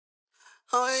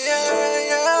Oh yeah,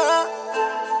 yeah.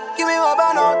 Give me my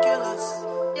binoculars.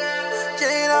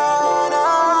 Gina,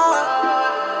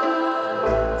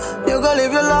 you gon'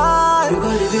 live your life. You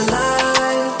gon' live your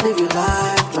life. Live your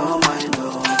life. Don't mind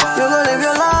nobody. You gon' live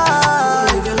your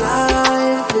life. Live your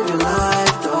life. Live your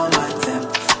life. Don't mind them.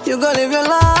 You gon' live your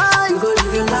life. You gon'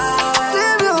 live your life.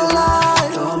 Live your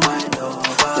life. Don't mind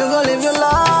nobody. You gon' live your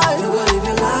life. You gon' live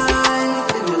your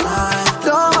life. Live your life.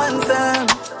 Don't mind them.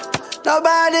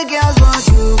 Nobody cares what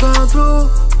you go through,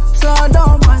 so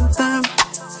don't mind them.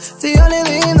 The only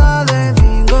thing that they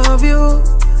think of you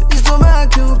is to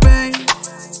make you pay.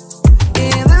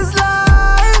 In this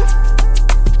life,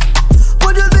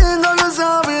 what you think of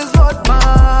yourself is what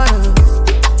matters.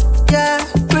 Yeah,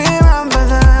 remember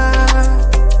that.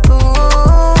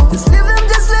 Oh, just leave them,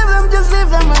 just leave them, just leave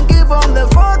them and keep on the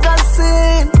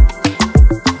focusing.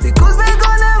 Because they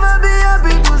gon' never be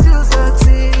happy to see you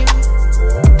succeed.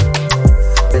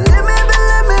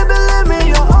 Believe me,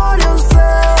 you're all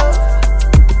yourself.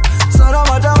 So no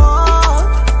matter what,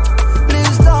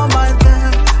 please don't mind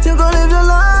them. You gon' live your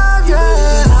life,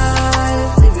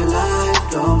 yeah. Live your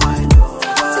life, don't mind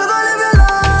nobody. You gon' live your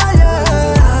life, yeah.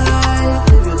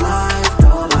 Live your life,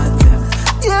 don't mind them.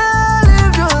 Yeah,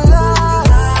 live your life.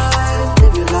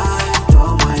 Live your life,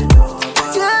 don't mind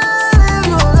nobody. Yeah, live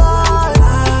your life.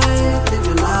 Live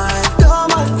your life, don't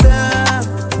mind them.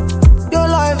 Your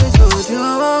life is not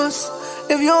yours.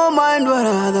 If you mind what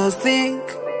others think,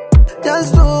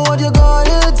 just do what you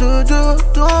got to do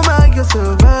to make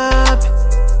yourself happy.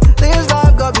 This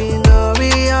life got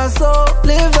glorious, so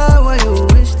live that way you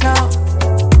wish now.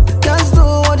 Just do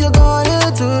what you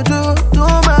got to do to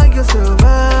make yourself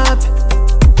happy.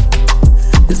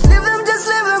 Just leave them, just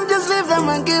leave them, just leave them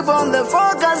and keep on the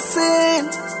focusing.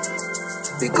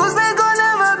 Because they gon'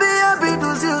 never be happy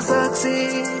to see you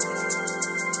succeed.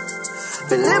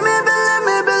 Believe me,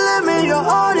 you're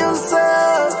all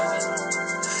yourself.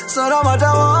 So no matter